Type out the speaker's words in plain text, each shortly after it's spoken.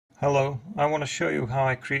Hello, I want to show you how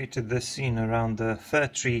I created this scene around the fir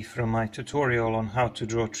tree from my tutorial on how to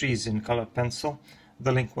draw trees in colored pencil.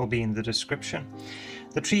 The link will be in the description.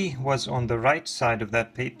 The tree was on the right side of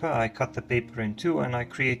that paper. I cut the paper in two and I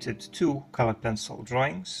created two colored pencil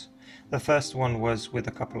drawings. The first one was with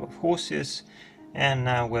a couple of horses, and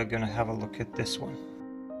now we're going to have a look at this one.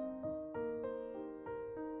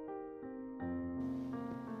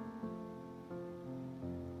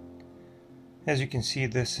 As you can see,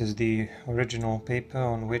 this is the original paper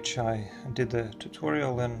on which I did the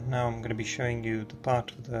tutorial, and now I'm going to be showing you the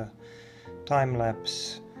part of the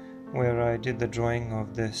time-lapse where I did the drawing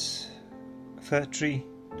of this fir tree.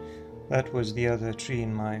 That was the other tree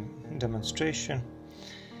in my demonstration,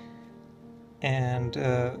 and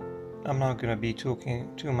I'm not going to be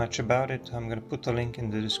talking too much about it. I'm going to put the link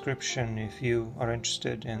in the description if you are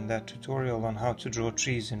interested in that tutorial on how to draw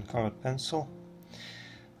trees in colored pencil.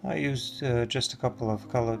 I used just a couple of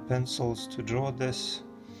colored pencils to draw this,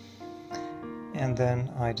 and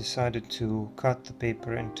then I decided to cut the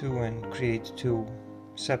paper in two and create two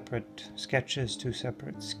separate sketches, two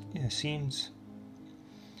separate scenes.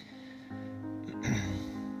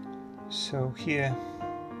 So here,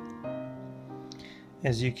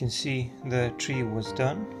 as you can see, the tree was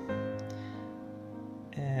done,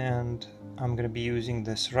 and I'm going to be using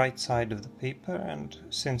this right side of the paper, and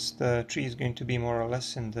since the tree is going to be more or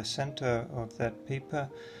less in the center of that paper,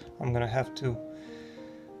 I'm going to have to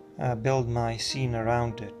build my scene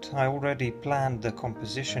around it. I already planned the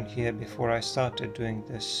composition here before I started doing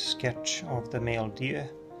this sketch of the male deer,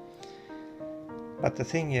 but the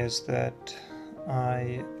thing is that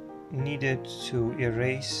I needed to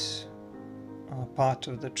erase a part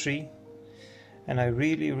of the tree. And I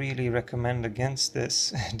really recommend against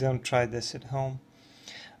this. Don't try this at home.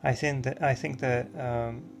 I think that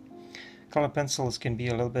color pencils can be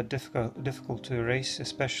a little bit difficult to erase,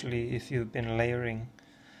 especially if you've been layering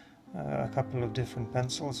a couple of different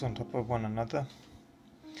pencils on top of one another.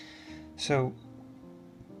 So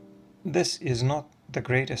this is not the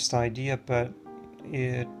greatest idea, but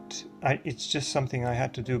it's just something I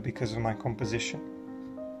had to do because of my composition.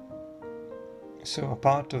 So a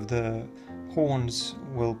part of the horns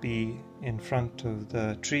will be in front of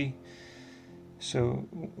the tree. So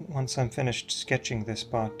once I'm finished sketching this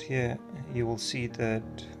part here, you will see that,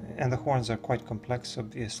 and the horns are quite complex,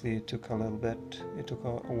 obviously. It took a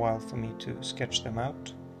while for me to sketch them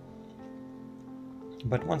out.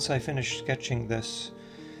 But once I finish sketching this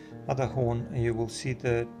other horn, you will see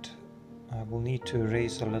that I will need to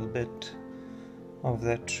erase a little bit of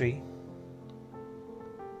that tree.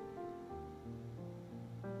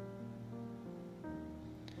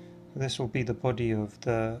 This will be the body of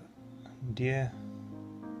the deer.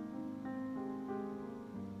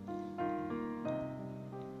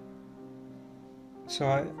 So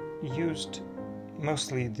I used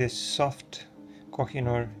mostly this soft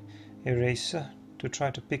Kohinoor eraser to try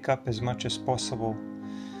to pick up as much as possible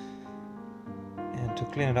and to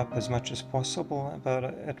clean it up as much as possible, but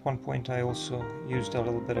at one point I also used a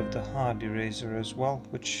little bit of the hard eraser as well,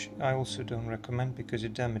 which I also don't recommend because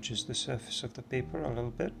it damages the surface of the paper a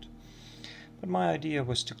little bit. But my idea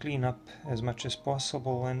was to clean up as much as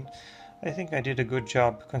possible, and I think I did a good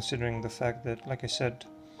job considering the fact that, like I said,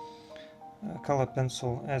 color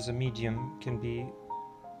pencil as a medium can be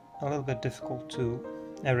a little bit difficult to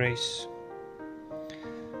erase.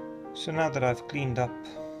 So now that I've cleaned up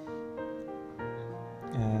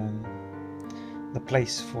the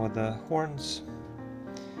place for the horns,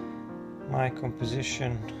 my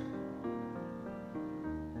composition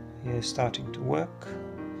is starting to work.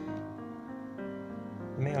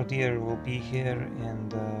 The male deer will be here in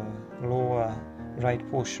the lower right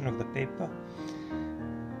portion of the paper,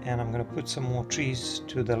 and I'm going to put some more trees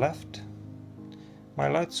to the left. My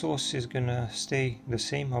light source is going to stay the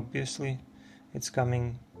same, obviously. It's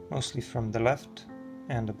coming mostly from the left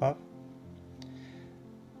and above.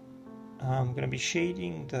 I'm going to be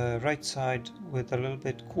shading the right side with a little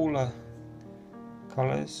bit cooler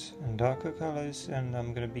colors and darker colors, and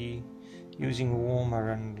I'm going to be using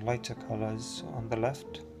warmer and lighter colors on the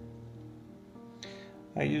left.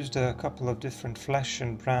 I used a couple of different flesh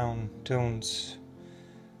and brown tones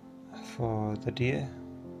for the deer.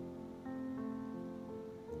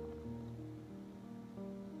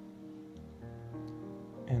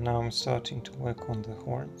 And now I'm starting to work on the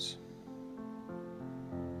horns.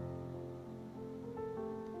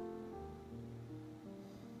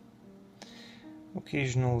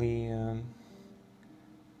 Occasionally,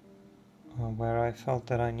 where I felt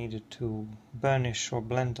that I needed to burnish or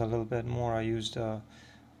blend a little bit more, I used a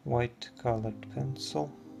white colored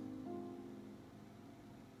pencil.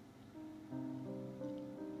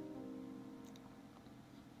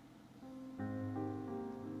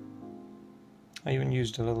 I even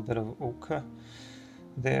used a little bit of ochre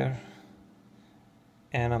there,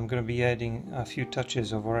 and I'm going to be adding a few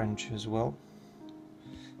touches of orange as well.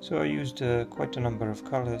 So I used quite a number of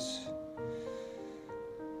colors.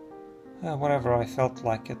 Whatever I felt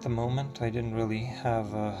like at the moment. I didn't really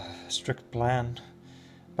have a strict plan,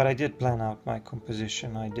 but I did plan out my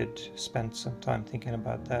composition. I did spend some time thinking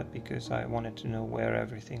about that because I wanted to know where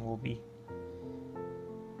everything will be.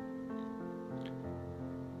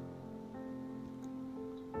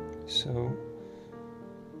 So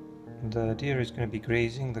the deer is going to be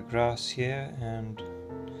grazing the grass here, and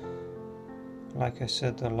like I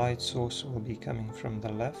said, the light source will be coming from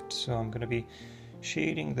the left, so I'm going to be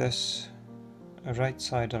shading this right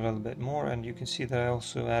side a little bit more, and you can see that I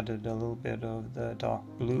also added a little bit of the dark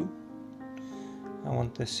blue. I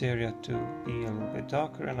want this area to be a little bit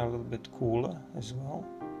darker and a little bit cooler as well.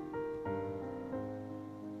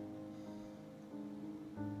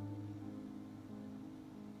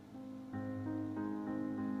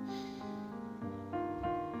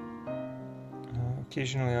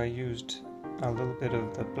 Occasionally I used a little bit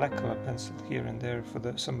of the black color pencil here and there for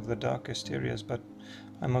some of the darkest areas, but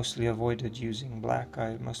I mostly avoided using black.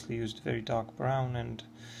 I mostly used very dark brown and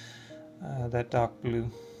that dark blue.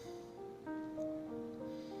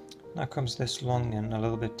 Now comes this long and a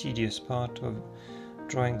little bit tedious part of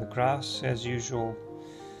drawing the grass. As usual,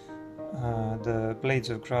 the blades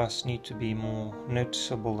of grass need to be more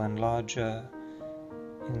noticeable and larger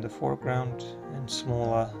in the foreground and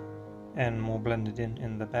smaller and more blended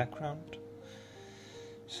in the background.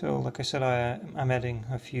 So like I said, I'm adding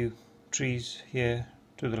a few trees here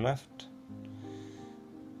to the left.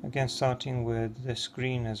 Again, starting with this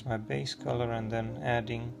green as my base color and then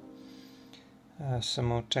adding some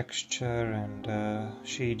more texture and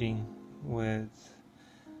shading with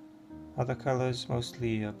other colors,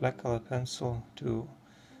 mostly a black color pencil, to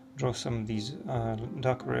draw some of these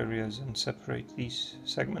darker areas and separate these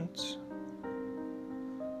segments.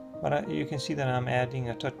 But you can see that I'm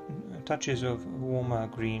adding touches of warmer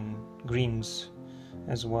greens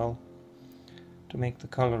as well to make the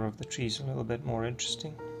color of the trees a little bit more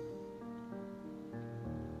interesting.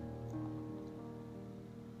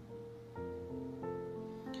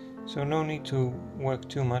 So no need to work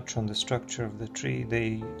too much on the structure of the tree.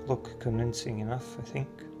 They look convincing enough, I think.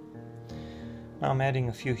 Now I'm adding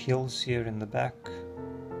a few hills here in the back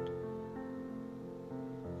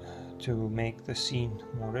to make the scene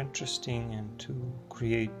more interesting and to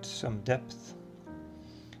create some depth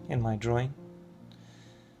in my drawing.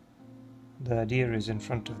 The deer is in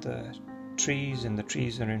front of the trees and the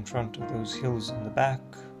trees are in front of those hills in the back,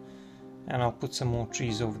 and I'll put some more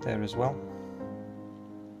trees over there as well.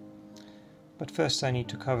 But first I need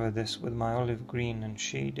to cover this with my olive green and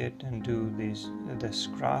shade it and do this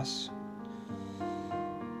grass.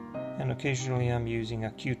 And occasionally I'm using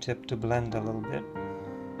a Q-tip to blend a little bit.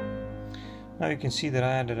 Now you can see that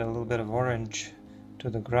I added a little bit of orange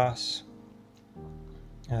to the grass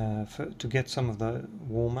to get some of the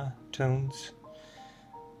warmer tones.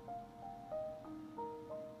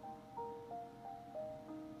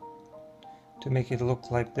 To make it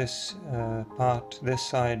look like this this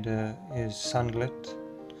side is sunlit,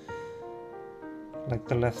 like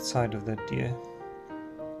the left side of the deer.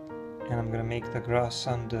 And I'm going to make the grass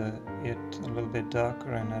under it a little bit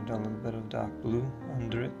darker and add a little bit of dark blue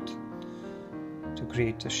under it to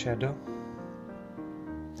create a shadow.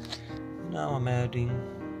 Now I'm adding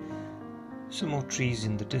some more trees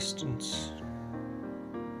in the distance.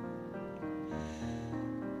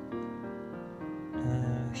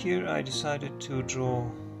 Here I decided to draw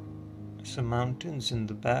some mountains in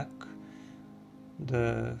the back.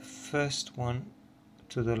 The first one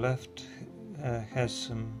to the left has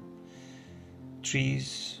some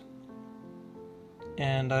trees,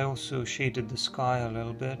 and I also shaded the sky a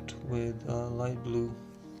little bit with a light blue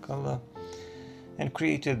color and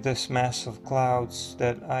created this mass of clouds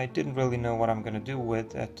that I didn't really know what I'm going to do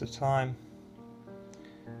with at the time.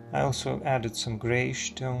 I also added some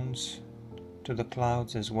grayish tones to the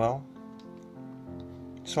clouds as well.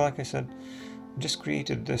 So like I said, just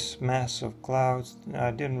created this mass of clouds.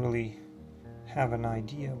 I didn't really have an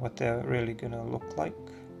idea what they're really gonna look like,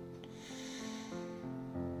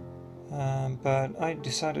 but I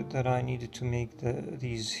decided that I needed to make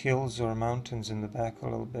these hills or mountains in the back a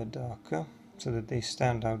little bit darker so that they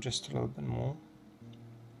stand out just a little bit more.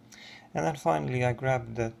 And then finally I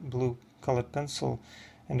grabbed that blue colored pencil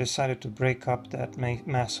and decided to break up that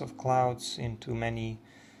mass of clouds into many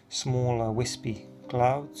smaller wispy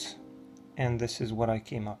clouds, and this is what I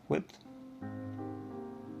came up with.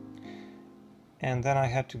 and then I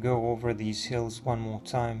had to go over these hills one more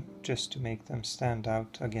time just to make them stand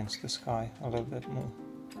out against the sky a little bit more.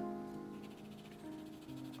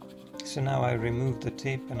 So now I removed the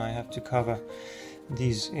tape and I have to cover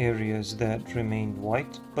these areas that remained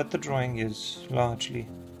white, but the drawing is largely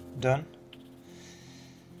done.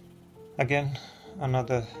 Again,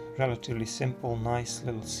 another relatively simple, nice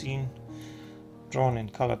little scene drawn in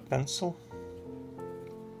colored pencil.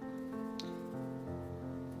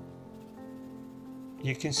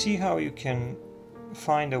 You can see how you can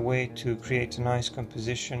find a way to create a nice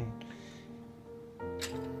composition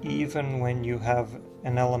even when you have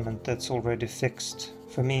an element that's already fixed.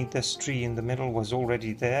 For me, this tree in the middle was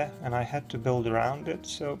already there and I had to build around it,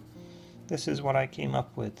 so this is what I came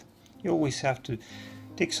up with. You always have to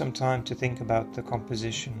take some time to think about the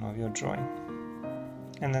composition of your drawing,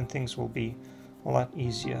 and then things will be a lot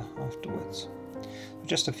easier afterwards.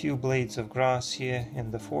 Just a few blades of grass here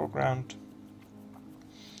in the foreground,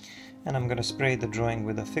 and I'm going to spray the drawing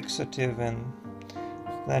with a fixative, and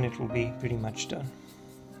then it will be pretty much done.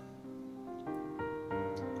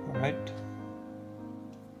 Alright.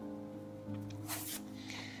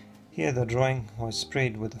 Here the drawing was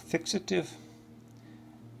sprayed with a fixative,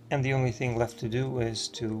 and the only thing left to do is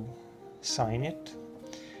to sign it.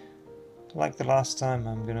 Like the last time,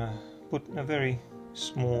 I'm going to put a very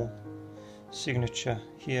small signature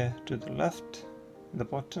here to the left, the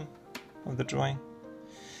bottom of the drawing.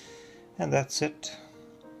 And that's it.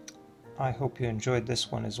 I hope you enjoyed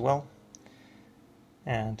this one as well,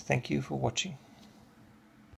 and thank you for watching.